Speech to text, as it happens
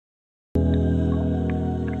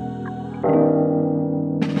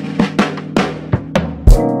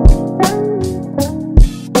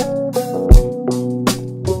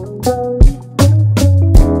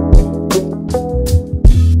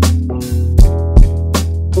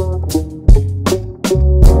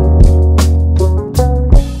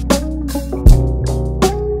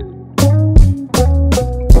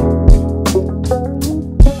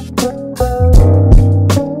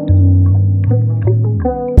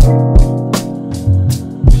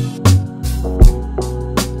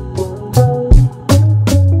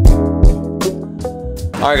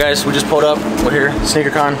Alright guys, we just pulled up. We're here,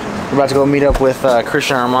 SneakerCon. We're about to go meet up with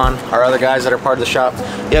Christian and Armand, our other guys that are part of the shop.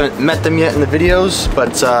 You haven't met them yet in the videos,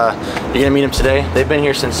 but you're gonna meet them today. They've been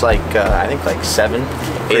here since like, I think like 7,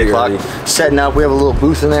 8 o'clock. Setting up, we have a little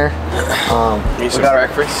booth in there. We got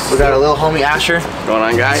breakfast. We got a little homie Asher. What's going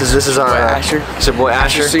on, guys? This is our Asher. It's our boy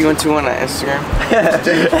Asher. See you on Instagram.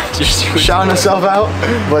 Just shouting himself out.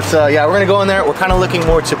 But yeah, we're gonna go in there. We're kind of looking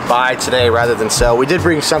more to buy today rather than sell. We did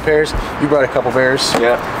bring some pairs. You brought a couple pairs.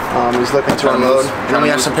 Yeah. He's looking to unload. And then we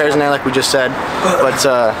have some pairs in there like we just said. But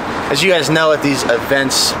as you guys know, at these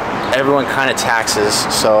events, everyone kind of taxes.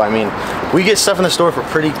 So I mean, we get stuff in the store for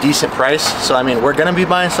pretty decent price. So I mean, we're gonna be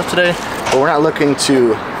buying stuff today, but we're not looking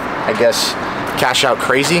to, I guess, cash out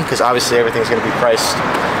crazy, because obviously everything's gonna be priced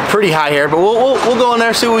pretty high here. But we'll go in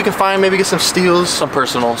there, see what we can find, maybe get some steals, some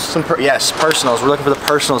personals, yes, personals. We're looking for the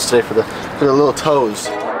personals today for the little toes.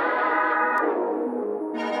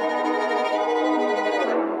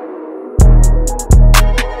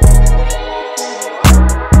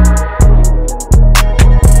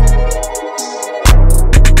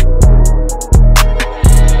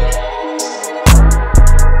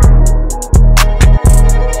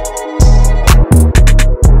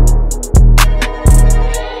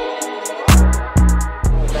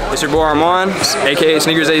 It's your boy Armand, aka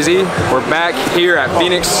Sneakers AZ. We're back here at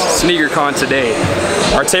Phoenix SneakerCon today.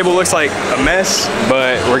 Our table looks like a mess,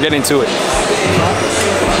 but we're getting to it. A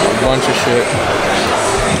bunch of shit.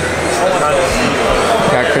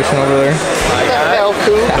 Got Christian over there.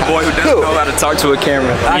 The boy who doesn't know how to talk to a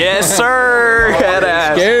camera. Yes, sir. Head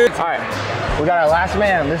ass. All right. We got our last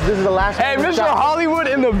man. This is the last man. Hey, Mr. Hollywood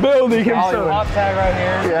in the building himself. Top tag right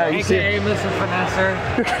here. Yeah, AKA Mr. Finesser.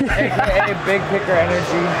 AKA Big Picker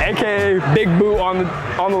Energy. AKA Big Boot on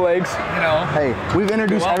the legs. You know. Hey, we've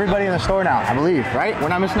introduced everybody in the store now, I believe, right? We're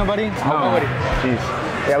not missing nobody? Nobody. Jeez.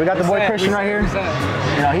 Yeah, we got the boy Christian right here.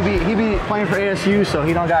 You know, he be playing for ASU, so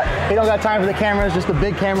he don't got time for the cameras, just the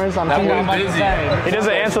big cameras on TV. He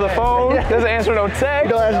doesn't answer the phone. Doesn't answer no text. He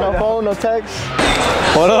don't answer no phone, no text.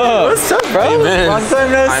 What up? What's up, bro? Hey, man. Long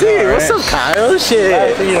time no see. Know, right? What's up, Kyle?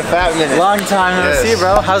 Shit. Been a fat minute. Long time no see,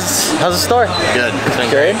 bro. How's the store? Good. It's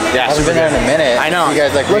been great. Yeah, I haven't been there in a minute. I know. You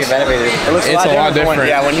guys like renovated. It looks a lot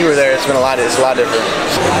different. Yeah, when you were there, it's a lot different.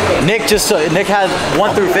 Nick had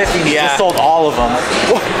 1 through 50. He just sold all of them.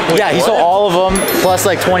 Yeah, he sold all of them plus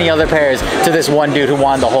like 20 other pairs to this one dude who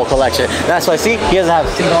wanted the whole collection. That's why, see, he doesn't have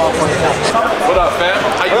a single all. What up, fam?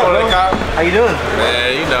 How you doing, Kyle? How you doing?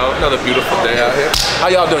 Man, you know, another beautiful day out here. How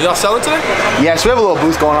y'all doing? Y'all selling today? Yes, we have a little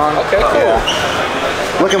booth going on. Okay, cool.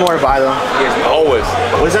 Yeah. Looking more to buy them. Always.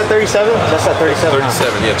 What is that, 37? That's that 37.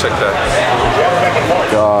 37, yeah, check that.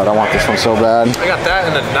 God, I want this one so bad. I got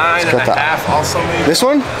that and a 9.5 also. This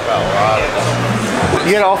one?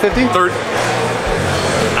 You got all 50? 30.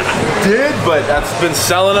 Did, but that's been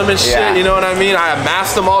selling them and shit, you know what I mean? I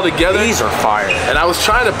amassed them all together. These are fire. And I was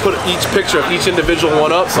trying to put each picture of each individual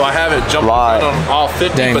one up, so I haven't jumped on all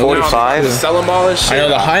 50. Dang, but 45. now I'm sell them all and shit. I know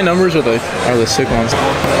the high numbers are the sick ones.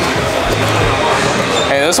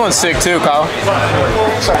 Hey, this one's sick too, Kyle.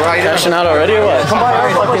 Cashing out already or what? Come on,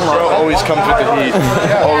 Bro always comes with the heat.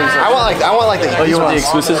 Always. I want like the. Oh, you want the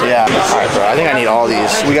exclusives? Yeah. All right, bro. I think I need all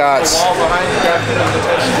these. We got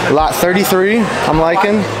lot 33. I'm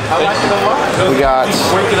liking. We got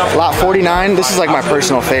lot 49. This is like my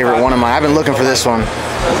personal favorite. One of mine. I've been looking for this one.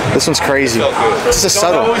 This one's crazy. It's just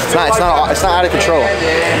subtle. It's not out of control.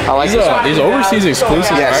 I like this one. These overseas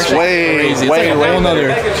exclusives are actually crazy. It's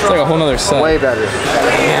like a whole nother set. Way better.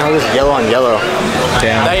 Man, this yellow on yellow.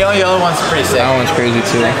 Damn. That yellow one's pretty sick. That one's crazy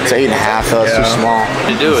too. It's 8.5 though. It's too small.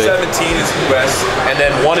 To do it. 17 is US, and then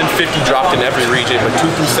 1 in 50 dropped in every region, but 2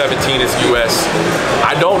 through 17 is US.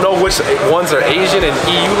 I don't know which ones are Asian and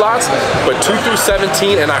EU lots, but 2 through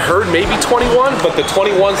 17, and I heard maybe 21, but the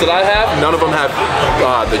 21s that I have, none of them have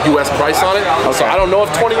the US price on it. So I don't know if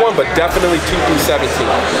 21, but definitely 2 through 17.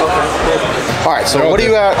 Okay. All right. So what do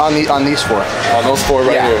you got on these four? On those four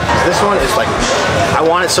right here. This one is like, I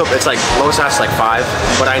want it so it's like lowest ask like 5,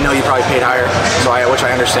 but I know you probably paid higher, so which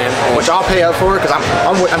I understand, which I'll pay up for because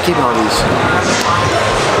I'm keeping all these.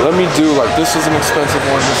 Let me do like this is an expensive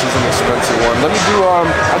one. This is an expensive one. Let me do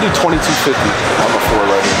I do 22.50 on the four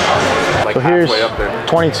right here. Like so here's halfway up there.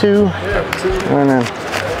 22, and then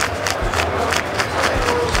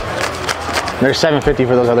there's 750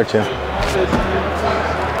 for those other two.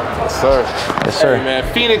 Yes, sir. Yes, sir. Hey,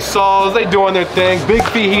 man, Phoenix Soles, they doing their thing. Big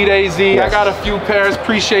Feet Heat AZ. Yes. I got a few pairs.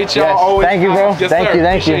 Appreciate y'all. Yes. Always. Thank you, bro. Yes, thank sir. you.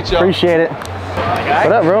 Appreciate Appreciate it.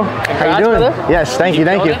 What up, bro? How you doing? Yes, thank you,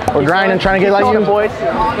 thank you. We're grinding, trying to get like you. Boys. Those are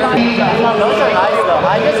nice though.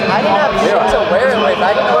 I didn't have shoes to wear it with.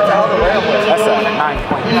 I didn't know what the hell to wear it with. That's a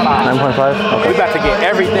 9.5. 9.5? Okay. We about to get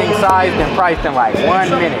everything sized and priced in like 1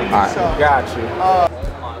 minute. All right. Got you.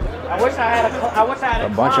 I wish I had A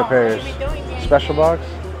bunch of pairs. Special box?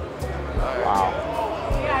 Wow.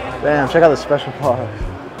 Damn, check out the special box.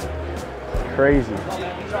 Crazy.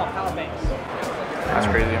 That's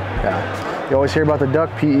crazy. Yeah. You always hear about the duck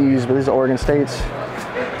PEs, but these are Oregon States.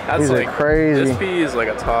 That's these like are crazy. This PE is like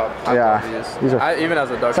a top. I Yeah. love These are. even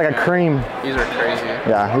as a duck. It's like a fan, cream. These are crazy.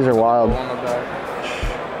 Yeah, these are wild. The one on the back.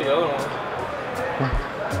 The other one.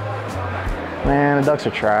 Man, the ducks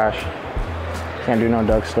are trash. Can't do no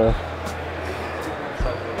duck stuff.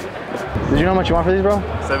 Did you know how much you want for these, bro?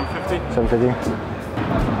 750. 750.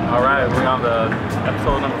 All right, we're on the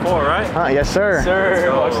episode number 4, right? Huh? Yes, sir.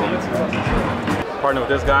 Partner with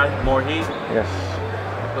this guy, More Heat. Yes.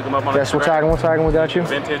 Look him up on Yes, we'll Instagram. tag him. We got you.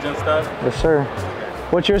 Vintage and stuff. Yes, sir.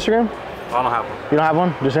 What's your Instagram? I don't have one. You don't have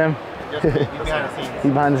one? Just him? He's behind the scenes.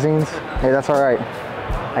 He's behind the scenes? Hey, that's all right.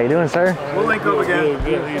 How you doing, sir? We'll link up again.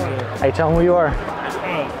 Hey, tell him who you are.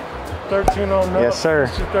 13 on that. Yes, sir.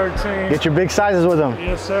 13. Get your big sizes with them.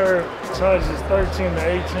 Yes, sir. Sizes 13 to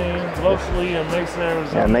 18, locally in Mesa,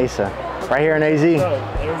 Arizona. Yeah, Mesa. Right here in AZ.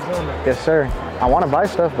 Arizona. Yes, sir. I want to buy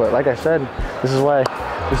stuff, but like I said, this is why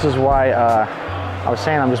I was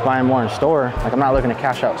saying I'm just buying more in store. Like I'm not looking to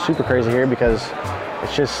cash out super crazy here because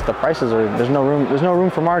it's just the prices are there's no room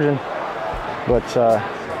for margin. But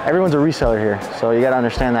everyone's a reseller here, so you got to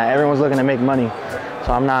understand that everyone's looking to make money.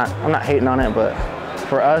 So I'm not hating on it, but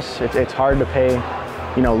for us, it's hard to pay,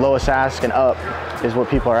 you know, lowest ask and up is what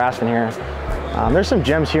people are asking here. There's some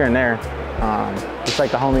gems here and there. Just like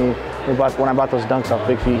the homie, when I bought those dunks off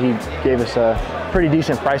Big Feet, he gave us a pretty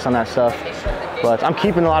decent price on that stuff. But I'm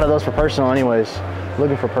keeping a lot of those for personal anyways.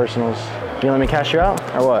 Looking for personals. You gonna let me cash you out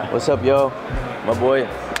or what? What's up, yo? My boy,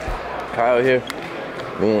 Kyle here.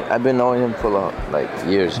 Man, I've been knowing him for like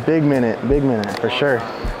years. Big minute for sure.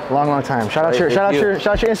 Long time. Shout out your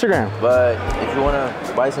Instagram. But if you wanna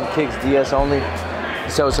buy some kicks, DS only,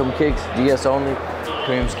 sell some kicks, DS only,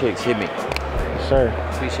 Cream's Kicks, hit me. Yes, sir.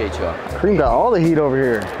 Appreciate y'all. Cream got all the heat over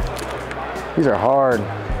here. These are hard.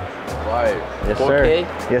 Right. Yes, 4K? sir.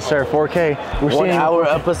 Yes, sir. 4K. We're 1 hour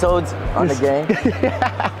episodes on the game.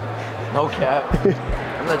 No cap.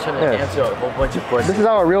 I'm not trying to answer a whole bunch of questions. This is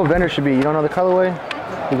how a real vendor should be. You don't know the colorway?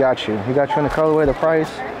 He got you. He got you in the colorway, the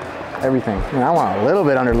price, everything. Man, I want a little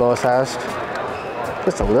bit under lowest ask.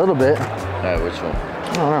 Just a little bit. Alright, which one?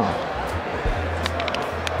 I don't know.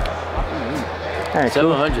 Hey,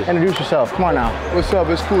 700. Introduce yourself. Come on now. What's up?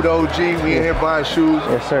 It's Cool, the OG. We in here buying shoes.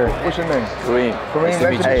 Yes, sir. What's your name? Kareem. Kareem. Nice to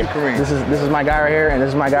meet you, Kareem. This is my guy right here, and this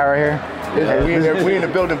is my guy right here. We in the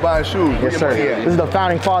building buying shoes. Yes, sir. This is the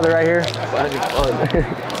founding father right here.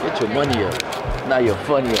 Get your money up. Not your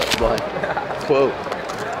funny up, but quote.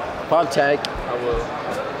 Pop tag. I will.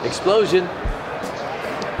 Explosion.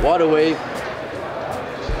 Water wave.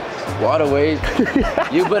 Water wave.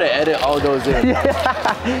 You better edit all those in.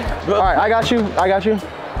 All right, I got you.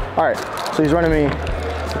 All right, so he's running me.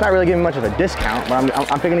 He's not really giving much of a discount, but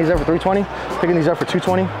I'm picking these up for 320. Picking these up for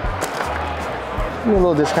 220. Give me a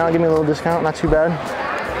little discount. Not too bad.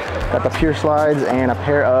 Got the pure slides and a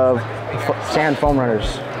pair of sand foam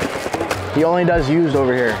runners. He only does used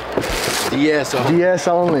over here. DS only. DS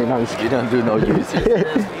only. No, you don't do no used.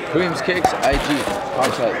 Cream's Kicks, IG.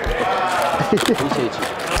 Contact. Appreciate you.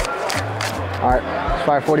 All right, it's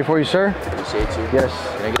 540 for you, sir. Appreciate you. Yes.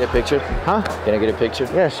 Can I get a picture? Huh? Can I get a picture?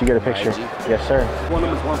 Yes, you get a picture. Yes, sir. One of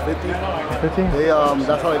them is 150. 50? They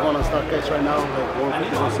that's how they're going on StockX right now, like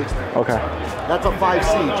 150, 160. Okay. That's a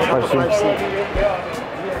 5C. Check out the 5C.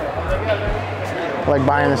 I like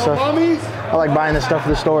buying this stuff. I like buying this stuff at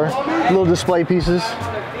the store. Little display pieces.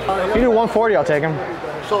 If you do 140, I'll take them.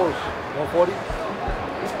 So 140.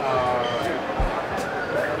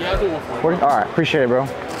 Yeah, I'll do 140. All right, appreciate it, bro.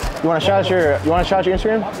 You want to shout out your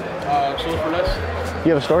Instagram? Shows for less.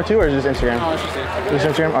 You have a store too, or is it just Instagram? No, it's just Instagram. Just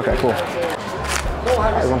Instagram? Okay, cool. All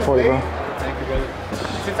right, 140, bro. Thank you, brother.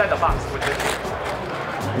 It's inside the box with this.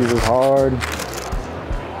 These is hard.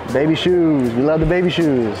 Baby shoes. We love the baby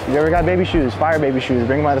shoes. You ever got baby shoes? Fire baby shoes.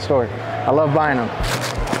 Bring them by the store. I love buying them.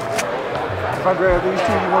 If I grab these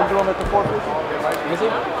two, you want to do them at the 450? Is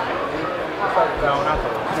it? No, not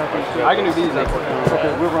those. I can do these.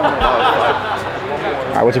 Okay, we're running.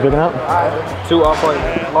 All right, what you picking up? 2 off-white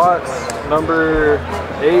lots, number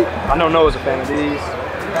 8. I know Noah's a fan of these.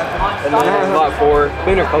 And then lot 4,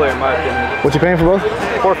 cleaner color in my opinion. What you paying for both?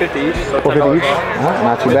 $450 each. So $450 each?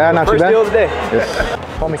 Not too bad, not too First bad. deal of the day. Yes.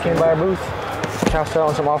 Homie came by our booth. Chow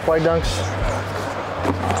selling some off-white dunks.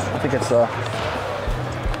 I think it's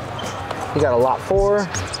he got a lot 4,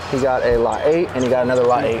 he got a lot 8, and he got another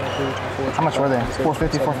lot 8. How much were they?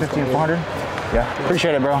 450, 450, and 400? Yeah,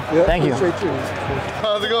 appreciate it, bro. Yeah, thank you.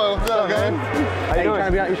 How's it going? What's up, gang? How you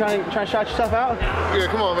doing? You trying to shout yourself out? Yeah,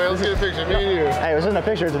 come on, man. Let's get a picture. Me and you. Hey, this isn't a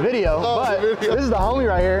picture, it's a video. Oh, but it's a video. This is the homie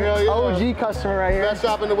right here. Yeah, yeah. OG customer right here. Best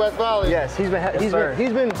shop in the West Valley. Yes, he's been,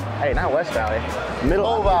 hey, not West Valley.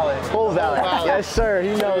 Full Valley. Full Valley. Yes, sir.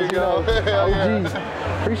 He knows, OG.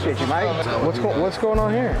 Appreciate you, Mike. What's going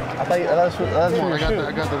on here? I thought that's what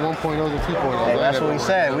I got the 1.0s and 2.0s. Hey, that's what we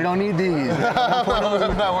said. We don't need these.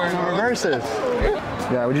 1.0s and reverses.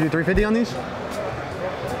 Yeah, would you do 350 on these?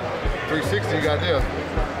 360 you got there.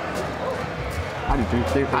 I do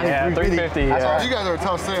 350. Yeah, 350. Yeah. You guys are a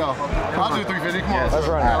tough sale. I'll do 350. Come on. Let's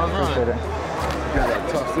run it. Let's run Appreciate it. You got a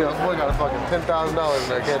tough sale. This boy got a fucking $10,000 in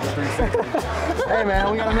there. Can't do 360. Hey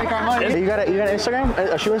man, we gotta make our money. You got an Instagram?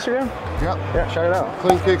 A shoe Instagram? Yep. Yeah, shout it out.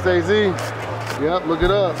 Clean Kicks AZ. Yep, look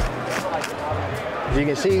it up. As you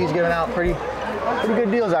can see, he's giving out pretty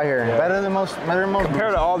good deals out here. Yeah. Better than most.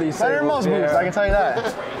 Compared to all these. Better than most boots, I can tell you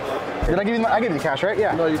that. Did I give you? I gave you the cash, right?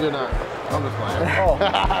 Yeah. No, you did not. I'm just playing. Oh,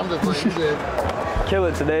 I'm just playing. You did. Kill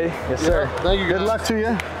it today. Yes, sir. Yeah, thank you. Good luck to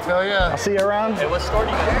you. Hell yeah. I'll see you around. Hey, what store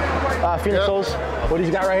do you got? Phoenix Souls. What he's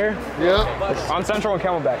got right here? Yep. On Central and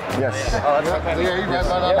Camelback. Yes. Yeah, you right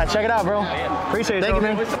about that. Check it out, bro. Appreciate it. Thank you,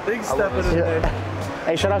 man. Big step in the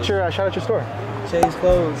Hey, shout out your store. Change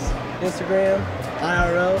clothes. Instagram,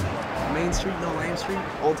 IRL, Main Street, no Lane Street,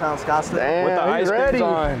 Old Town Scottsdale. Damn, with the he's ice ready. creams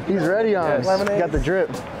on. He's ready on. Yes. Lemonade. Got the drip.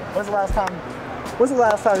 When's the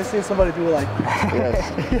last time you seen somebody do it like that? Yes.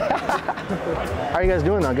 How are you guys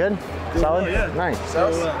doing though? Good? Solid? Yeah. Nice. So,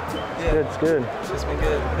 Good, it's good. It's just been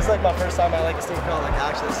good. It's like my first time at like a SneakerCon, like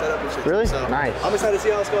actually set up and shit. Really? So Nice. I'm excited to see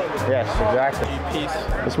how it's going. Yes, exactly. Peace.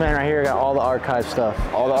 This man right here got all the archive stuff.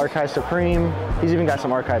 All the archive Supreme. He's even got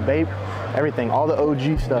some archive Bape. Everything. All the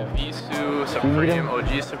OG stuff. Visu, Supreme,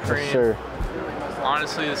 OG Supreme. Yes, sir.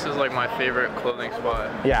 Honestly, this is like my favorite clothing spot.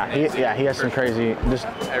 Yeah, he has some crazy, just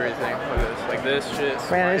everything. Look at this, like this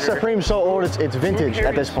shit. Man, it's Supreme's so old, it's vintage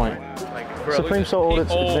at this point. Like, bro, Supreme's so old,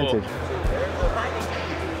 it's vintage.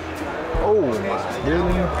 Oh, dude.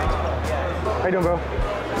 How you doing, bro?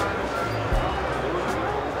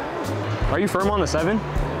 Are you firm on the 7?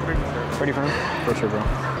 Pretty firm? For sure, bro.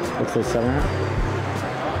 What's the 7 at?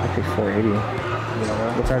 I think 480.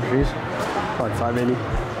 Yeah, what's our fees? Probably 580.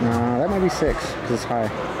 No, that might be 6, because it's high.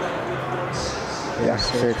 Yeah,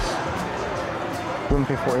 6. Wouldn't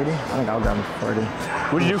pay 480? I think I'll grab them for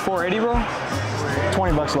 480. Would you do 480, bro?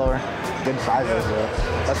 20 bucks lower. Good sizes, though.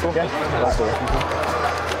 That's cool? Yeah, that's cool.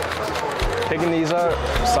 Picking these up,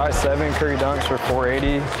 size 7 Curry Dunks for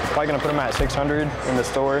 480. Probably gonna put them at 600 in the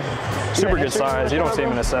store. Super good size. You don't see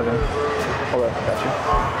them in a 7. Hold up, got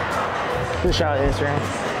you. Just shout out Instagram.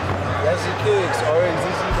 That's the Kicks, RAZZY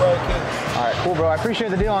Kicks. All right, cool, bro. I appreciate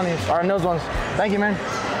the deal on these, or on those ones. Thank you, man.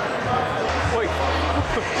 Wait.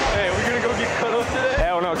 Hey, we're gonna go get cut up today?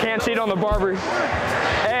 Hell no, can't cheat on the barber.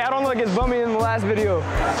 Hey, I don't look as bummy in the last video.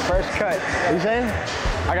 First cut. What you saying?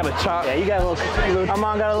 I got a chop. Yeah, you got a little. My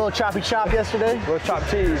mom got a little choppy chop yesterday. Little chop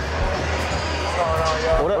cheese.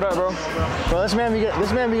 What up, bro? Bro, this man be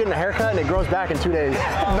getting a haircut and it grows back in 2 days.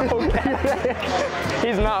 No,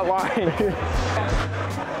 he's not lying.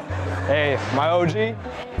 Hey, my OG.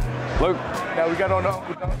 Look. Now we got on the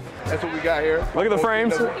that's what we got here. Look at the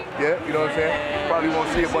frames. Yeah, you know what I'm saying? Probably won't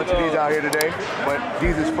see a bunch of these out here today, but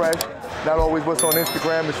these is fresh. Not always what's on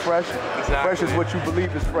Instagram is fresh. Exactly. Fresh is what you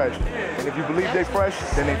believe is fresh. And if you believe they fresh,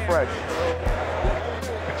 then they fresh.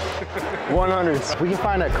 100s. We can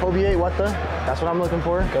find a Kobe 8, what the? That's what I'm looking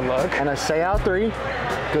for. Good luck. And a Say Out 3.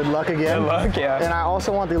 Good luck again. Good luck, yeah. And I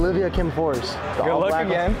also want the Olivia Kim 4s. Good luck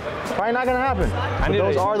again. Probably not gonna happen. But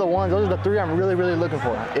those are the ones. Those are the 3 I'm really, really looking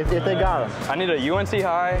for. If they got them. I need a UNC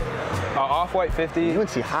High, Off-White 50.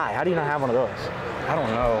 UNC High. How do you not have one of those? I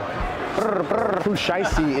don't know. Who's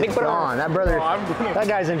Shicey is gone. That brother, that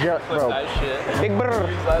guy's in jail, bro. That shit. Big brother.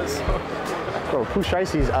 Bro, Pooh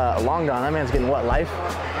Shicey's long gone. That man's getting what, life?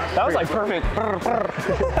 That was like perfect.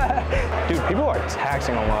 Dude, people are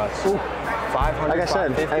taxing a lot. 500. Like I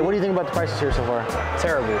said, hey, what do you think about the prices here so far?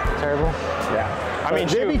 Terrible. Terrible? Yeah. I mean,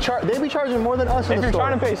 they be charging more than us in the store. If you're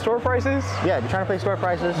trying to pay store prices. Yeah, if you're trying to pay store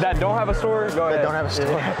prices. That don't have a store, go ahead. That don't have a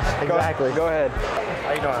store. Exactly. Go ahead.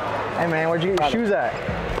 How you doing? Hey man, where'd you get your shoes at?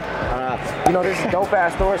 You know, this is dope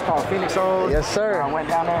ass store. It's called Phoenix. Yes, sir. I went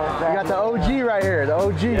down there. You got the OG right here, the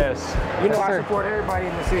OG. Yes. You know, I support everybody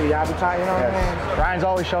in the city. I be trying, you know what I mean? Ryan's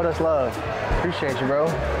always showed us love. Appreciate you, bro.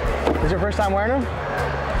 Is your first time wearing them?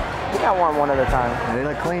 I think I wore them one at a time. Yeah, they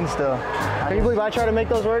look clean still. Can you believe I tried to make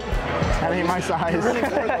those work? That ain't my size.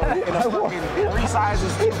 I wore 3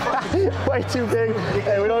 sizes. Way too big.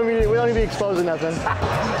 Hey, we don't need to be exposing nothing.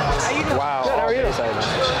 Wow. Good, how are you?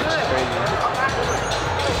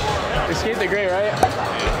 You skate the gray, right?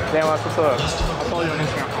 Damn, what's up? I followed you on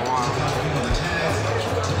Instagram for a while.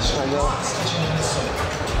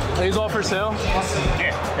 Are these all for sale?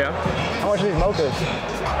 Yeah. How much are these mochas?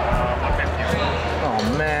 Oh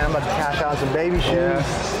man, I'm about to cash out some baby shoes.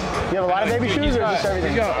 You have a lot of baby shoes or just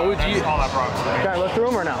everything? He's got OG. Can I look through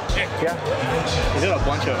them or no? Yeah. He's got a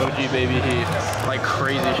bunch of OG baby heat. Like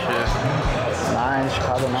crazy shit. 9,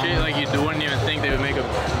 Chicago 9. Shit, like you wouldn't even think they would make a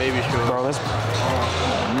baby shoe. Bro, this. Oh,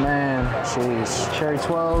 man, jeez. Cherry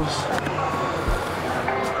 12s.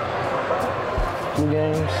 Blue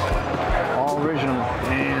games. All original.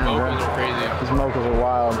 Damn, Mochas are crazy. These mochas are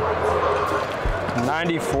wild.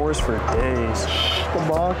 94s for days. The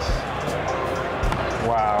box.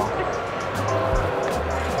 Wow.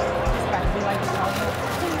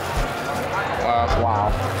 Wow.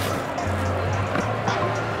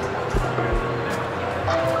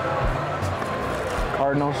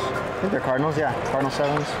 Cardinals. I think they're Cardinals, yeah. Cardinal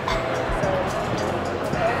 7s.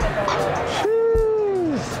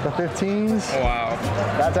 Jeez. The 15s. Wow.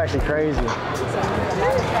 That's actually crazy.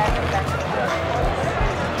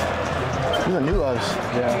 These are new loves.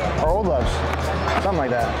 Yeah. Or old loves. Something like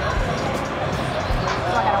that.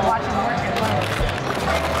 I gotta watch them work as well.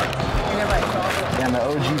 And the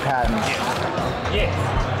OG patents. Yeah.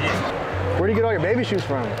 Where do you get all your baby shoes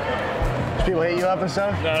from? Does people hit you up and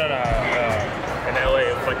stuff? No. In LA,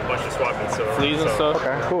 it's like a bunch of swap meets. Fleas and stuff?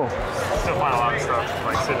 Okay, cool. Still find a lot of stuff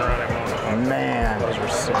like sitting around at home. Man, those are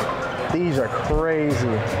sick. These are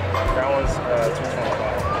crazy. That one's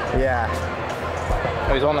 $225. Yeah.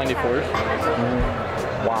 Oh, he's all 94s?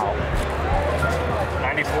 Wow.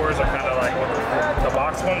 94s are kind of like, the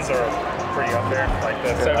box ones are pretty up there. Like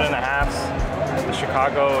the 7.5s, the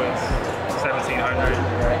Chicago is 1,700.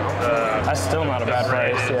 That's still not a bad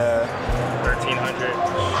price. Yeah. 1,300.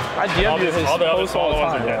 I DM you his all the other posts all small the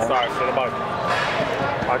ones time. are dead stock. So about,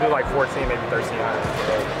 I'll do like 14, maybe 1,300.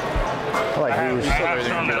 I like these. I have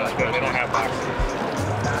some that they don't have boxes.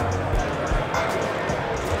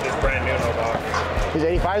 It's brand new, no box. These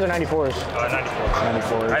 85s or 94s?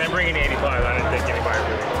 94s. I didn't bring any 85s. I didn't think anybody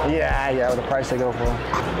really. Yeah, with the price they go for.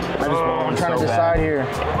 I'm trying to decide here.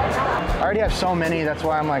 I already have so many, that's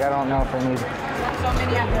why I'm like, I don't know if I need. So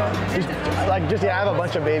many of those. I have a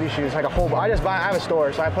bunch of baby shoes, like a whole. I have a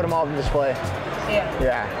store, so I put them all on display.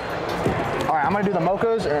 Yeah. All right, I'm gonna do the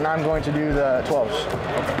mochas and I'm going to do the 12s.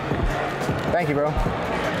 Thank you, bro.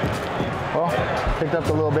 Well, picked up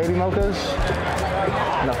the little baby mochas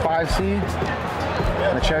and the 5C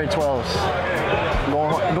and the cherry 12s.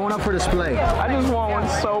 Going up for display. I just want one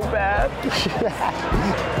so bad.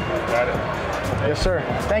 Got it. Yes, sir.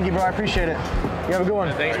 Thank you, bro. I appreciate it. You have a good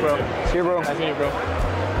one. Thanks, bro. See you, bro. Nice meeting you, bro.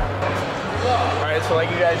 Alright, so like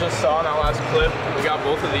you guys just saw in that last clip, we got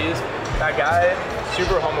both of these. That guy,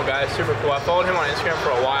 super humble guy, super cool. I followed him on Instagram for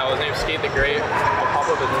a while. His name's Skate the Great. I'll pop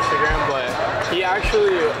up his Instagram, but he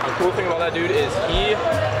actually, a cool thing about that dude is he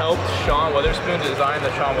helped Sean Weatherspoon design the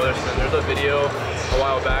Sean Weatherspoon. There's a video a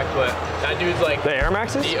while back, but that dude's like the Air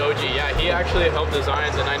Maxes? The OG. Yeah, he actually helped design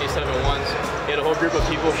the 97 ones. He had a whole group of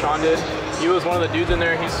people, Sean did. He was one of the dudes in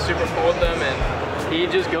there. He's super cool with them, and he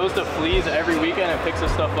just goes to Fleas every weekend and picks this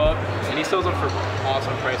stuff up, and he sells them for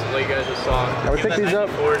awesome prices, like you guys just saw. I would pick these up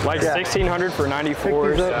like 1,600 for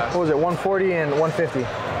 94s. What was it, 140 and 150?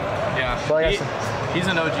 Yeah. So He's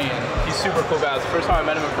an OG, and he's super cool guy. It's the first time I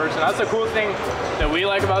met him in person. That's the cool thing that we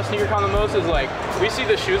like about SneakerCon the most is like, we see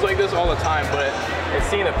the shoes like this all the time, but it's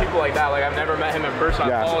seeing the people like that. Like I've never met him in person.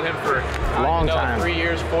 I followed him for long time. 3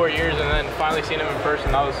 years, 4 years, and then finally seeing him in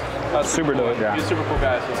person. That was super dope. Yeah. He's a super cool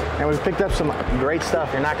guy. So. And we've picked up some great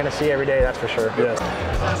stuff you're not going to see every day, that's for sure. Yeah.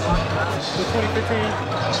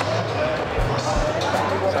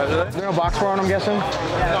 2015. Is there no box for on, I'm guessing?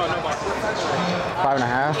 No, no box.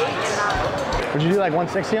 5.5. Would you do like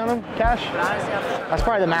 160 on them, cash? That's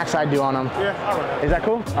probably the max I'd do on them. Yeah, all right. Is that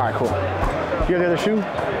cool? All right, cool. You have the other shoe?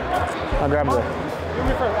 I'll grab the. Give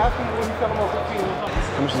me first. Ask him when you sell them on 15.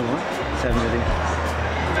 How much is it? 750.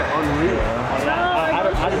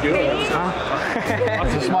 I do it.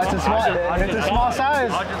 It's a small size.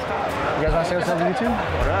 You guys want to say what's up to YouTube?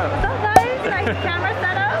 What's up, guys? Nice camera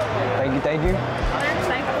setup. Thank you.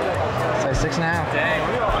 Size 6.5. Dang,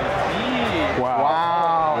 we are on speed. Wow.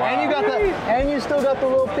 And you still got the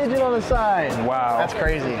little pigeon on the side. Wow. That's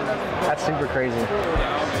crazy. That's super crazy.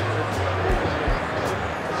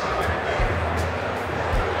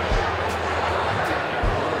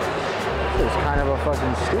 It's kind of a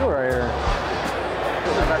fucking steal right here.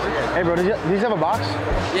 Hey bro, do these have a box?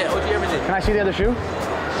 Yeah, OG everything. Can I see the other shoe?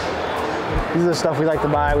 These are the stuff we like to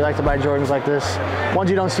buy. We like to buy Jordans like this. Ones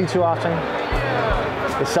you don't see too often.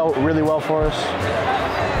 They sell really well for us.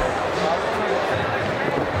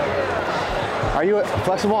 Are you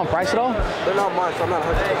flexible on price at all? They're not mine, so I'm not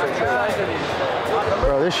 100% sure.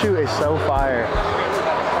 Bro, this shoe is so fire.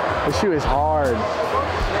 This shoe is hard.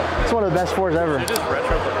 It's one of the best fours ever.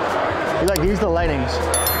 You like these, the lightnings.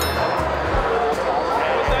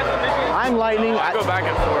 I'm lightning. I go back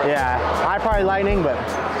and forth. Yeah, I probably lightning, but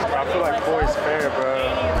I feel like 4 is fair, bro.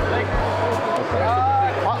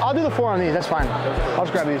 I'll do the 4 on these. That's fine. I'll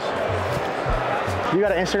just grab these. You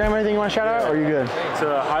got an Instagram or anything you want to shout out, or are you good?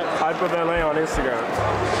 To Hype of LA on Instagram.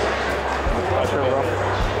 Sure, bro.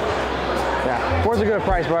 Yeah, 4's a good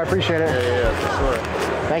price, bro. I appreciate it. Yeah, for sure.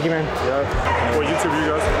 Thank you, man. Yeah. What YouTube you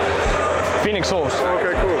guys? Phoenix Souls.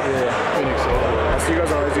 Okay, cool. Yeah, Phoenix Souls. I'll see you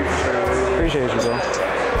guys on IG for sure. Appreciate you, bro.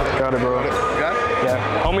 Got it, bro. Got it?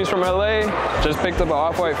 Yeah. Homies from LA just picked up an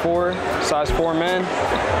Off-White 4, size 4 men.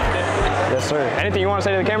 Yes, sir. Anything you want to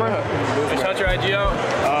say to the camera? Shout your IG out.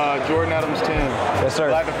 Jordan Adams 10. Yes, sir.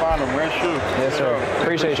 Glad to find him. Rare shoe. Yes, sir.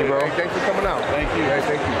 Appreciate you, bro. Hey, thanks for coming out. Thank you. Hey,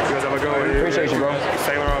 thank you. You guys have a good one. Appreciate you, bro.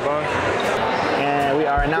 Sailor on Bond. And we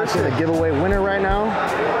are announcing the giveaway winner right now.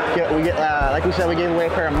 We get, like we said, we gave away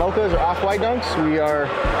a pair of Mochas or Off-White Dunks.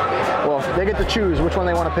 Well, they get to choose which one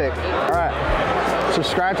they want to pick. All right.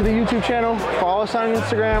 Subscribe to the YouTube channel, follow us on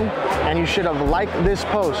Instagram, and you should have liked this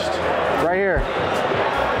post right here.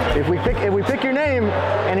 If we pick your name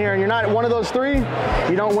in here and you're not one of those 3,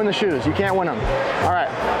 you don't win the shoes. You can't win them. All right.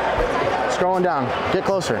 Scrolling down. Get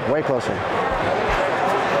closer. Way closer.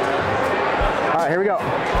 All right, here we go.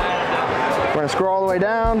 We're gonna scroll all the way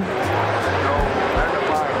down.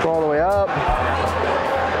 Scroll all the way up.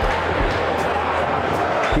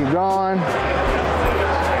 Keep going.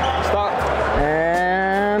 Stop.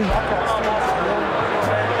 And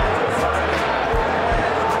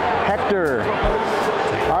Hector.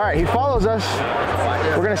 All right, he follows us.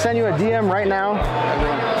 We're gonna send you a DM right now.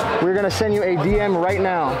 We're gonna send you a DM right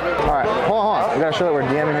now. All right, hold on. We gotta show that we're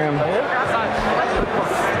DMing him.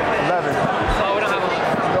 11. So we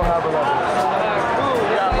don't have 11.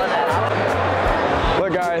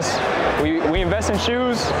 Look, guys, we invest in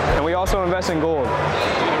shoes and we also invest in gold.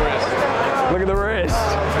 Look at the wrist.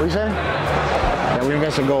 What you say? Yeah, we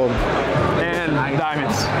invest in gold. And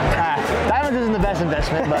diamonds. Diamonds isn't the best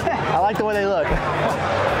investment, but I like the way they look.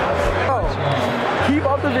 Keep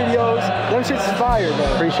up the videos. Them shit's fire, bro.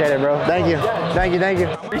 Appreciate it, bro. Thank you. Thank you, thank you.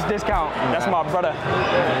 Reach discount. That's my brother.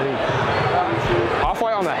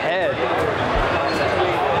 Off-White on the head.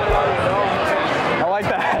 I like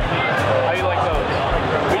that. How do you like those?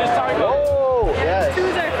 We just talked about. Oh, yes.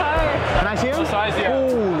 Shoes are fire. Can I see him? What size do you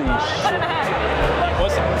have? Holy shit.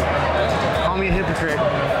 What's Call me a hypocrite.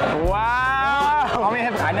 Wow. Call me a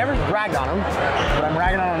hypocrite. I never bragged on him, but I'm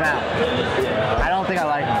bragging on him now. I don't think I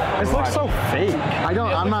like him. This looks so fake.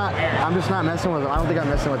 I'm just not messing with him. I don't think I'm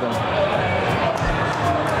messing with him.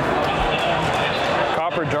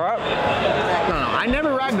 Copper drop? No, I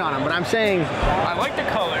never ragged on him, but I'm saying, I like the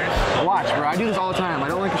colors. watch, bro. I do this all the time. I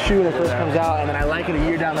don't like a shoe when it first comes out, and then I like it a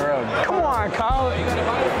year down the road. Come on, Kyle.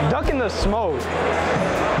 Duck in the smoke.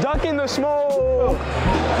 Duck in the smoke.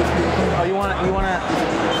 Oh, you wanna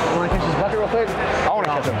catch this bucket real quick? I want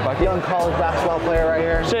to catch a bucket. Young college basketball player right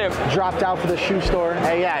here. Shit. Dropped out for the shoe store.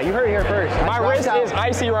 Hey, yeah, you heard it here first. My wrist is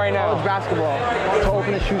icy right now. College basketball to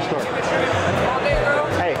open the shoe store.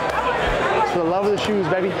 Hey, it's for the love of the shoes,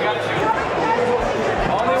 baby.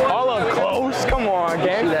 All up close. Come on,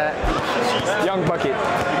 gang. See that? Young bucket.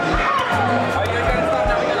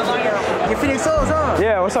 You Phoenix Souls, huh?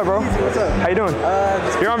 Yeah, what's up, bro? What's up? How you doing?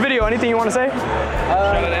 You're on video. Anything you want to say?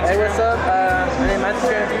 Hey, what's up? My name is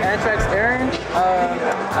Antrax Aaron.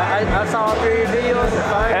 I saw all 3 of your videos. It's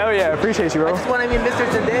fire. Hell yeah, appreciate you, bro. I just want to be Mr.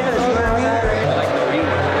 Today. You know what I mean?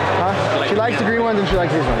 Huh? She likes the green ones and she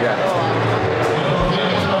likes these ones, yeah.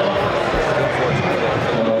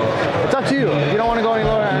 It's up to you. If you don't want to go any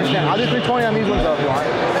lower, I understand. I'll do 320 on these ones though if you want.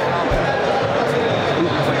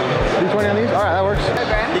 320 on these? Alright, that works.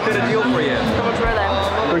 He could have deal for you. How much were they?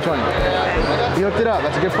 320. You hooked it up.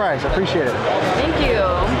 That's a good price. I appreciate it. Thank you.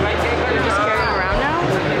 You're just carrying them around now?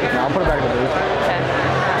 No, I'll put it back in the booth. Okay.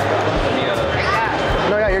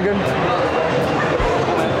 No, yeah, you're good.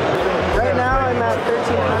 Right now, I'm at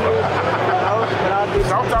 1,300.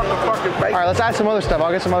 Don't talk the fucking face. Alright, let's add some other stuff.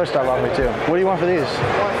 I'll get some other stuff off me too. What do you want for these?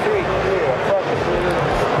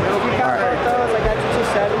 1,300. You got those, I got you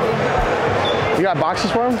 270. You got boxes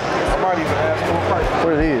for them? Somebody even asked for a price.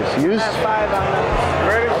 What are these? Used? I have 5 on them.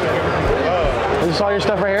 Ready? Is this all your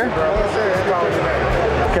stuff right here? Yes, sir.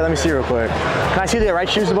 Okay, let me see real quick. Can I see the right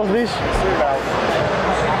shoes to both of these?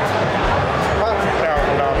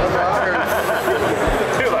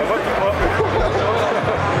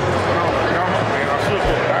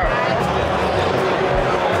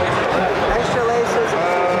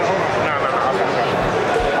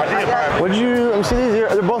 Would you, let me see these,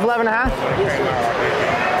 they're both 11 and a half?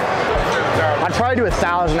 I'd probably do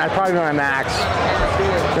 1,000, I'd probably do my max.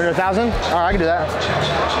 You're 1,000? All right, I can do that.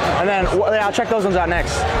 And then, I'll check those ones out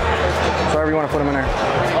next. So wherever you want to put them in there.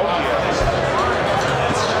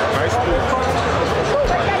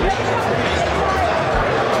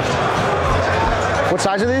 What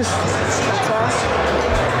size are these?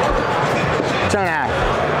 10 and a half.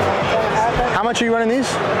 How much are you running these?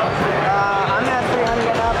 I'm at 300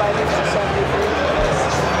 and up. I think it's 73.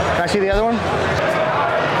 Can I see the other one?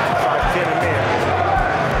 5'10" and men.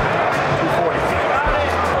 240.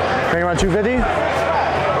 Can you run 250?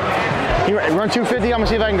 Can you run 250? I'm gonna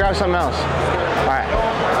see if I can grab something else. All right.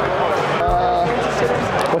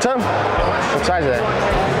 What's up? What size are they?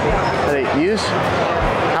 Are they used?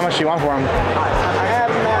 How much do you want for them? I have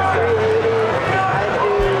them at 380.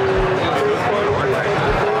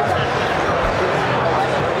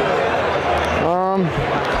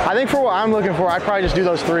 I think for what I'm looking for, I'd probably just do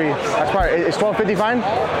those three. That's probably, is 1250 fine?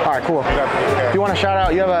 All right, cool. If you want to shout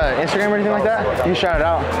out, you have an Instagram or anything like that? You shout it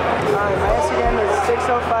out. My Instagram is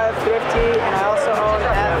 605 Thrifty, and I also own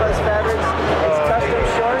Atlas Fabrics. It's custom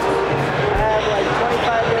shorts. I have like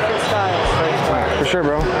 25 different styles. For sure,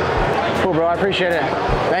 bro. Cool, bro. I appreciate it.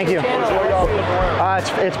 Thank you.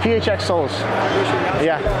 It's PHX Souls.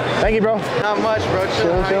 Yeah. Thank you, bro. Not much, bro.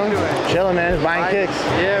 Chilling. Chilling, man. Buying kicks.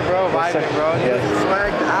 Yeah, bro. Vibing, bro. Yes.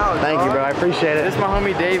 Swagged out. Thank you, bro. I appreciate it. This is my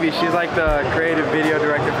homie Davey. She's like the creative video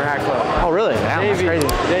director for Hat Club. Oh, really? Damn, that's crazy.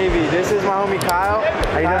 Davey. This is my homie Kyle.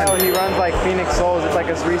 Kyle, he runs like Phoenix Souls. It's like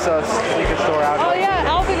a resale sneaker store out Oh there. yeah,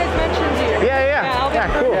 Alvin has mentioned you. Yeah,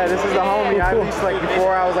 cool. Yeah, this is the homie. I used to, like,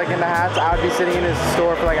 before I was like into hats, I would be sitting in his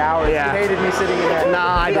store for like hours. Yeah. He hated me sitting in there.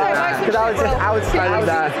 Nah, I did not. Because I would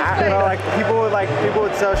you know, like people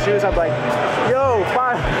would sell shoes. I'm like, yo,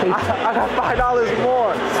 I got $5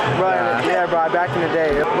 more. Right? Yeah, bro. Back in the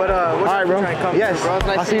day. But all right, bro. Yes. Bro.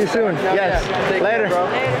 Nice I'll see you soon. Yes. Later, bro.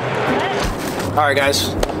 All right,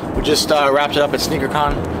 guys. We just wrapped it up at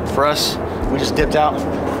SneakerCon for us. We just dipped out.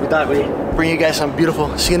 We thought we'd bring you guys some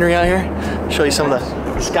beautiful scenery out here. Show you some of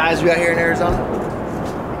the skies we got here in Arizona.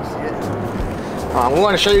 We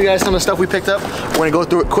want to show you guys some of the stuff we picked up. We're going to go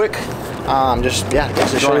through it quick. Just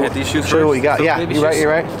show you, hit these shoes show you what you got. first? Yeah, you're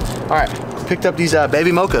right. All right. Picked up these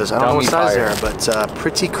baby mochas. I don't know what size they are, but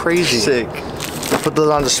pretty crazy. Sick. Put those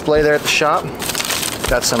on display there at the shop.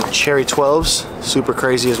 Got some cherry 12s, super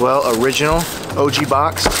crazy as well. Original OG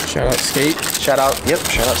box. Shout out Skate. Shout out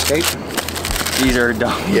Skate. These are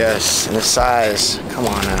dumb. Yes, and the size, come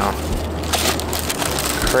on now.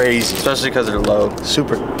 Crazy. Especially because they're low.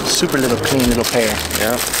 Super little clean little pair.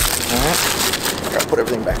 Yeah. All right. Gotta put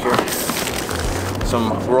everything back here.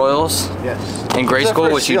 Some Royals. Yes. In grade school,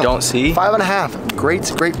 which you don't see. 5.5. Great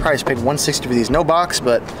price. Paid $160 for these. No box,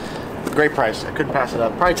 but great price. I couldn't pass it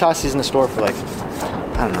up. Probably toss these in the store for like,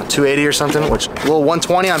 I don't know, $280 or something. Which a little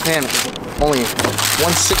 $120. I'm paying only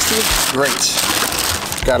 $160.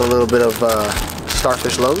 Great. Got a little bit of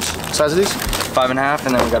starfish lows. What size are these? 5.5,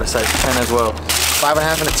 and then we got a size 10 as well.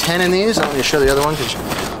 5.5 and a 10 in these. I'm gonna show the other one because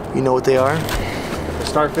you know what they are. The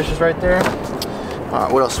starfish is right there.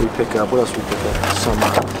 What else do we pick up? Some,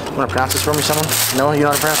 wanna pronounce this for me, someone? No, you know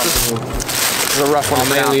how to pronounce this? This is a rough one to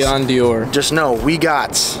pronounce. Leon Dior. Just know, we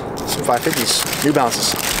got some 550s, New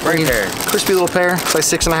Balances. Great pair. Crispy little pair, size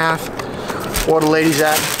 6.5. Where the ladies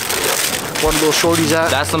at? Where the little shorties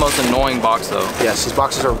at? That's the most annoying box though. Yes, these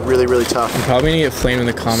boxes are really, really tough. I'm probably gonna get flamed in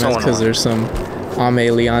the comments because there's some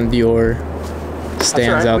Leon Dior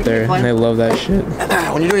stands out there and they love that shit.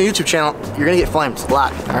 When you're doing a YouTube channel, you're gonna get flamed a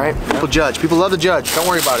lot, all right? People judge. People love to judge. Don't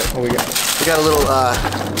worry about it. What we got? We got a little,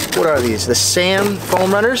 what are these? The Sam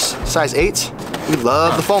foam runners, size 8. We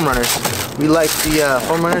love the foam runners. We like the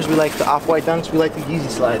foam runners. We like the off-white dunks. We like the Yeezy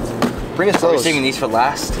slides. Bring us those. We're saving these for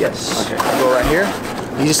last? Yes. Okay. Go right here.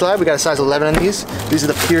 Yeezy slide. We got a size 11 in these. These are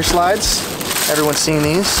the Pure slides. Everyone's seen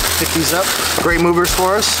these. Pick these up. Great movers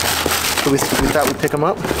for us. So we thought we'd pick them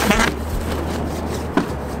up.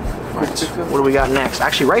 Right. What do we got next?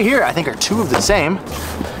 Actually, right here, I think are two of the same.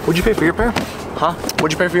 What'd you pay for your pair? Huh?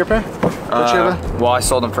 What'd you pay for your pair? Well, I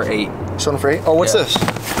sold them for 8. Sold them for 8? Oh, what's this?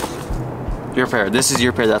 Your pair. This is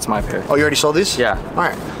your pair. That's my pair. Oh, you already sold these? Yeah. All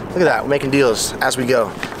right. Look at that. We're making deals as we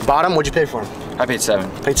go. Bottom, what'd you pay for them? I paid 7.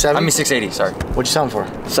 Paid 7? I mean 680. Sorry. What'd you sell them for?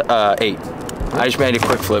 8. I just made a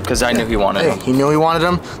quick flip because I knew he wanted them. He knew he wanted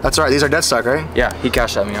them. That's all right. These are dead stock, right? Yeah, he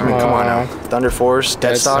cashed at me. I mean, come on now. Thunder 4s,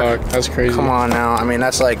 dead stock. That's crazy. Come on now. I mean,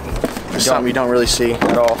 that's like something you don't really see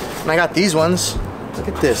at all. And I got these ones. Look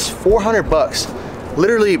at this, 400 bucks.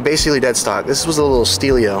 Literally, basically dead stock. This was a little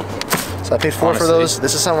stealio. So I paid $4 for those.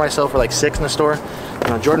 This is something I sell for like $6 in the store. You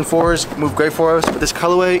know, Jordan 4s move great for us, but this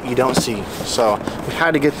colorway you don't see. So we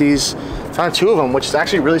had to get these. Found 2 of them, which is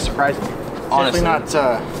actually really surprising. Honestly, definitely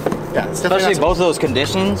not. Yeah, it's especially both of those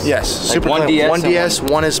conditions. Yes, like super one clean. DS. One DS,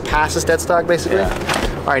 one is past this dead stock basically.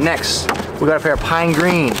 Yeah. All right, next we got a pair of pine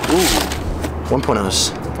green. Ooh,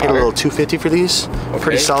 1.0s. Paid a little $250 for these. Okay.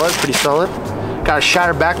 Pretty solid, pretty solid. Got a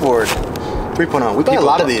shattered backboard. 3.0. We buy a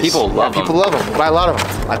lot of these. People love them. People love them. We buy a lot of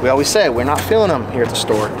them. Like we always say, we're not feeling them here at the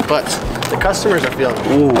store, but the customers are feeling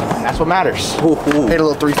them. Ooh. And that's what matters. Ooh. Paid a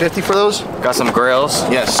little $350 for those. Got some grails.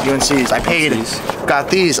 Yes, UNC's. I paid. Got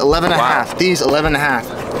these 11 and a half. These 11 and a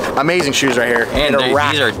half. Amazing shoes right here. And a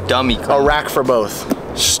rack. These are dummy clean. A rack for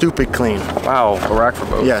both. Stupid clean. Wow, a rack for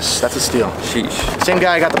both. Yes, that's a steal. Sheesh. Same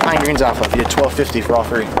guy I got the pine greens off of. He did $12.50 for all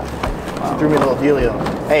 3. Wow. Threw me a little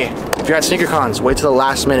dealio. Hey, if you're at sneaker cons, wait till the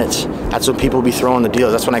last minute. That's when people will be throwing the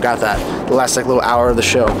deals. That's when I got that. The last like little hour of the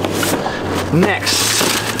show. Next,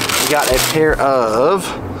 we got a pair of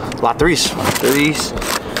Lot 3s.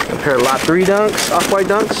 A pair of Lot 3 dunks, off-white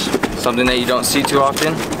dunks. Something that you don't see too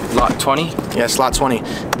often. Lot 20. Yes, Lot 20.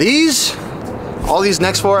 These, all these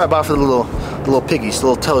next 4 I bought for the little piggies, the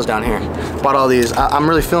little toes down here. Bought all these. I'm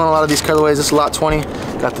really feeling a lot of these colorways. This is Lot 20.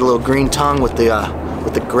 Got the little green tongue with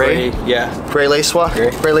the gray. Gray lace swap.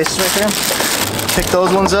 Gray laces right there. Pick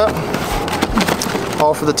those ones up.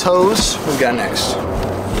 All for the toes. What we got next?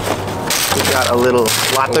 We got a little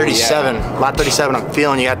Lot 37. Yeah. Lot 37, I'm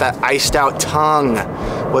feeling you got that iced out tongue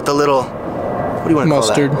with the little, what do you want to call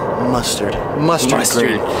that? Mustard.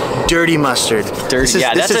 Mustard. Dirty mustard. Dirty.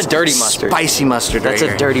 That's a dirty mustard. Spicy mustard. That's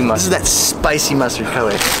right a dirty mustard. This is that spicy mustard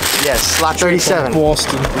color. Yes, Lot 37.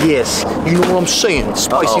 Boston. Yes, you know what I'm saying.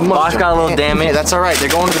 Spicy mustard. Box got a little damage. Yeah, that's all right. They're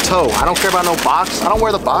going to the toe. I don't care about no box. I don't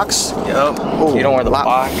wear the box. Yep. Ooh, you don't wear the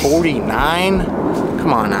box. 49.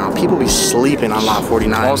 Come on now. People be sleeping on Lot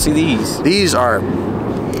 49. I don't see these. These are,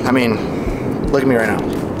 I mean, look at me right now.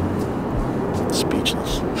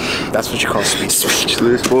 Speechless. That's what you call speechless.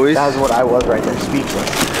 Speechless, boys. That's what I was right there. Speechless.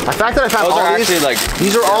 The fact that I found all these, like,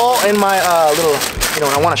 these are all in my little, you know,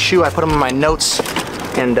 when I want a shoe, I put them in my notes.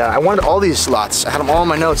 And I wanted all these lots. I had them all in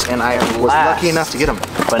my notes, and I was lucky enough to get them.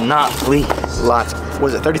 But not please. Lots.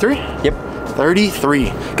 Was it 33? Yep. 33.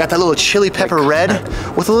 Got that little chili pepper red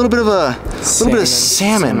with a little bit of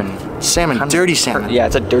salmon. Dirty salmon. Yeah,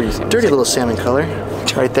 it's a dirty salmon. Dirty little salmon color.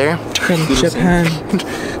 Right there. From Japan.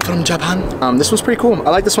 From Japan. This one's pretty cool. I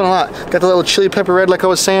like this one a lot. Got the little chili pepper red like I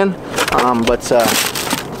was saying.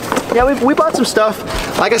 Yeah, we bought some stuff.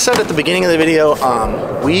 Like I said at the beginning of the video,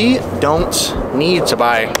 we don't need to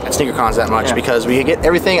buy at sneaker cons that much because we get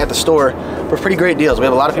everything at the store for pretty great deals. We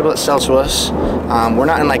have a lot of people that sell to us. We're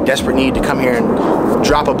not in like desperate need to come here and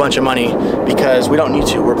drop a bunch of money because we don't need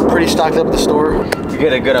to. We're pretty stocked up at the store. We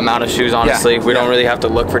get a good amount of shoes, honestly. We don't really have to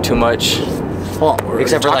look for too much. Well,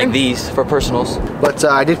 except for like these for personals. But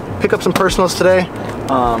I did pick up some personals today.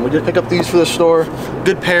 We did pick up these for the store.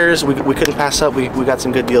 Good pairs. We couldn't pass up. We got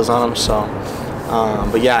some good deals on them. So,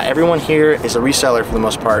 but yeah, everyone here is a reseller for the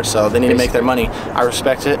most part. So they need to make their money. I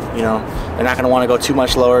respect it. You know, they're not going to want to go too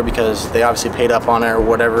much lower because they obviously paid up on it or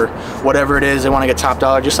whatever it is. They want to get top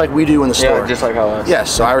dollar, just like we do in the store. Yeah, just like us. Yes.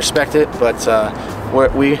 So I respect it, but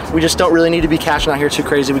we just don't really need to be cashing out here too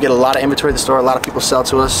crazy. We get a lot of inventory at the store. A lot of people sell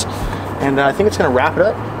to us. And I think it's going to wrap it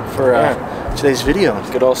up for today's video.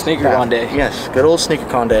 Good old sneaker con day. Yes, good old sneaker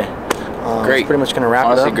con day. Great. Pretty much going to wrap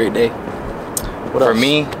it up. Honestly, great day. What for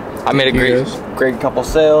me, I made a great couple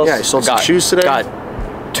sales. Yeah, you sold some shoes today.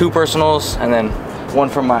 Got 2 personals and then 1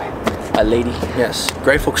 from my lady. Yes,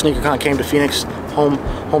 Grateful Sneaker Con came to Phoenix,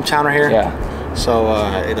 hometowner here. Yeah. So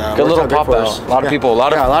good little pop out. A lot of people. A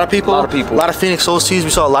lot of people. A lot of Phoenix Souls tees.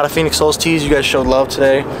 We saw a lot of Phoenix Souls tees. You guys showed love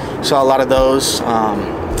today. Saw a lot of those.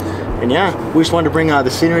 And yeah, we just wanted to bring the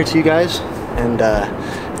scenery to you guys and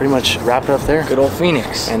pretty much wrap it up there. Good old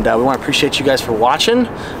Phoenix. And we want to appreciate you guys for watching.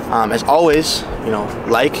 As always, you know,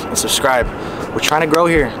 like and subscribe. We're trying to grow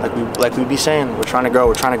here, like we be saying. We're trying to grow.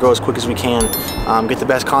 We're trying to grow as quick as we can. Get the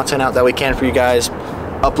best content out that we can for you guys.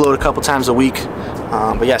 Upload a couple times a week.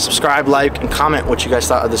 But yeah, subscribe, like, and comment what you guys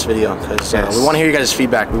thought of this video because we want to hear you guys'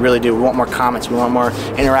 feedback. We really do. We want more comments. We want more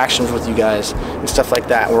interactions with you guys and stuff like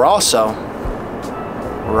that. We're also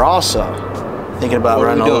thinking about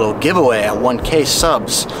running a little giveaway at 1K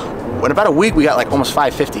subs. In about a week, we got like almost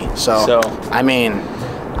 550. So I mean,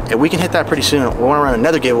 if we can hit that pretty soon, we want to run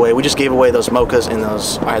another giveaway. We just gave away those mochas and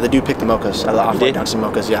those. All right, the dude picked the mochas, the off-white dunks and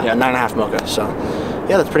mochas. Yeah, 9.5 mocha. So,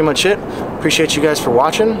 yeah, that's pretty much it. Appreciate you guys for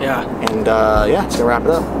watching. Yeah. And yeah, it's gonna wrap it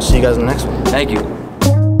up. See you guys in the next one. Thank you.